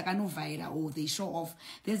made it, Sakano Vaira, or they show off.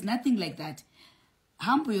 There's nothing like that.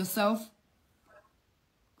 Humble yourself,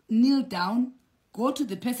 kneel down, go to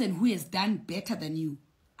the person who has done better than you.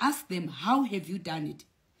 Ask them, how have you done it?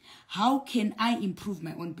 How can I improve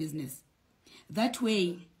my own business? That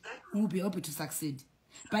way, we'll be able to succeed.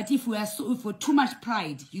 But if we're too much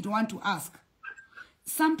pride, you don't want to ask.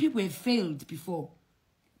 Some people have failed before,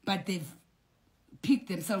 but they've picked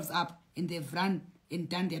themselves up and they've run and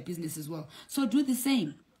done their business as well. So do the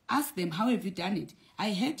same. Ask them, how have you done it?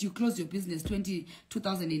 I heard you close your business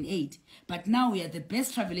 2008, but now we are the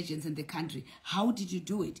best travel agents in the country. How did you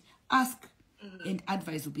do it? Ask, and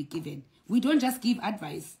advice will be given. We don't just give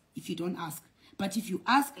advice if you don't ask. But if you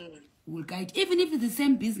ask, we'll guide. Even if it's the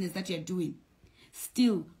same business that you're doing,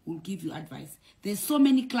 still we'll give you advice. There's so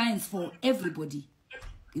many clients for everybody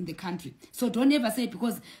in the country. So don't ever say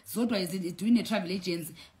because Zodwa is doing a travel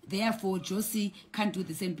agents, therefore Josie can't do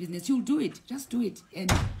the same business. You'll do it. Just do it.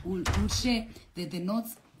 And we'll share the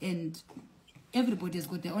notes, and everybody has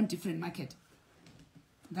got their own different market.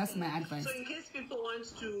 That's my advice. So in case people want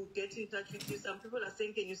to get in touch with you, some people are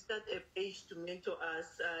saying, can you start a page to mentor us?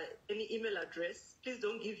 Any email address? Please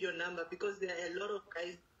don't give your number because there are a lot of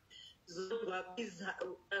guys. Zodwa, please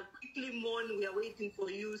quickly mourn. We are waiting for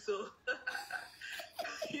you. So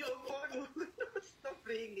your phone will stop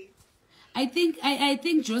ringing. I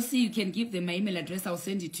think Josie, you can give them my email address. I'll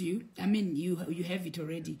send it to you. I mean, you have it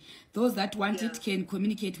already. Those that want it can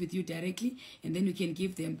communicate with you directly, and then you can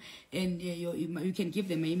give them, and you can give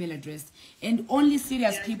them my email address. And only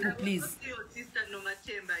serious people, please. Your sister Noma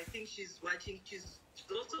Temba, I think she's watching. She's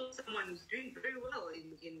also someone who's doing very well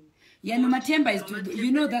in Noma Temba is,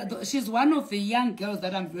 you know, that she's one of the young girls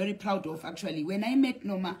that I'm very proud of. Actually, when I met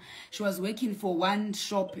Noma, she was working for one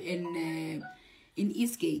shop in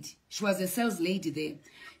Eastgate. She was a sales lady there.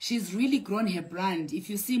 She's really grown her brand. If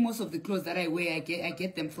you see most of the clothes that I wear, I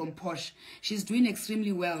get them from Posh. She's doing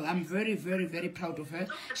extremely well. I'm very, very, very proud of her.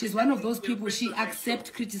 She's one of those people, she accepts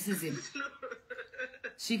criticism.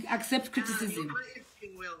 She accepts criticism. Noma is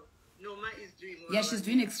doing well. Noma is doing well. Yeah, she's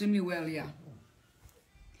doing extremely well, yeah.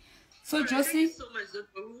 So, Josie. Thank you so much,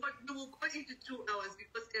 Zodwa. We will go into 2 hours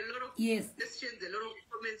because a lot of questions, a lot of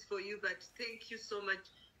comments for you, but thank you so much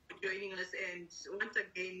joining us, and once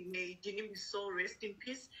again, may Ginimbi's soul rest in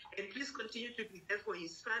peace, and please continue to be there for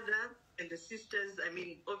his father and the sisters. I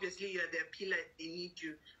mean, obviously you are their pillar, they need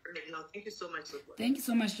you right now. Thank you so much, Zodwa. Thank you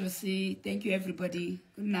so much, Josie. Thank you, everybody.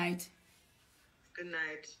 Good night. Good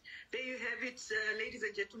night. There you have it, ladies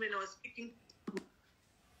and gentlemen. I was speaking.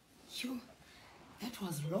 Yo, that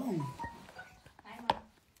was long.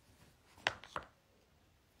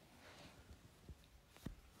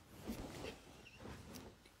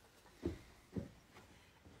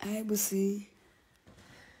 Hi, Bussy.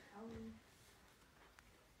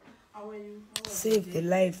 How are you? Save the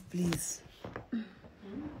life, please.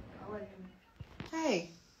 How are you? Hey.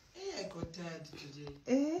 Hey, I got tired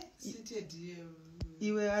today. Seated here.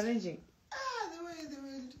 You were arranging? They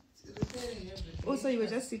were repairing everything. Oh, so you were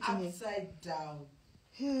just sitting here? Upside down.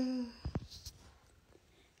 Yeah.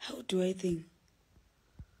 How do I think?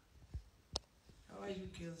 How are you,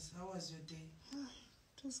 girls? How was your day?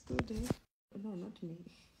 It was good, eh? No, not me.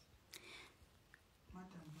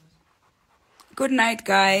 Good night,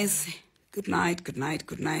 guys. Good night, good night,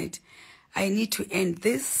 good night. I need to end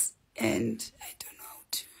this, and I don't know how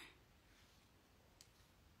to.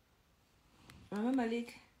 Mama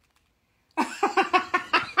Malik.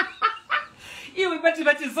 You but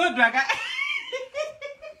it's Zodwa.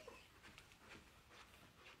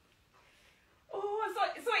 Oh,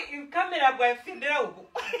 so you camera boy findera.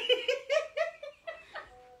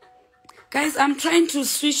 Guys, I'm trying to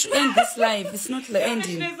switch to end this live. It's not the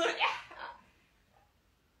ending.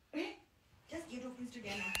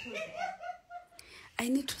 I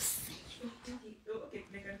need to see.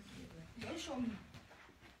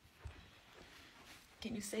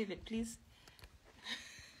 Can you save it, please?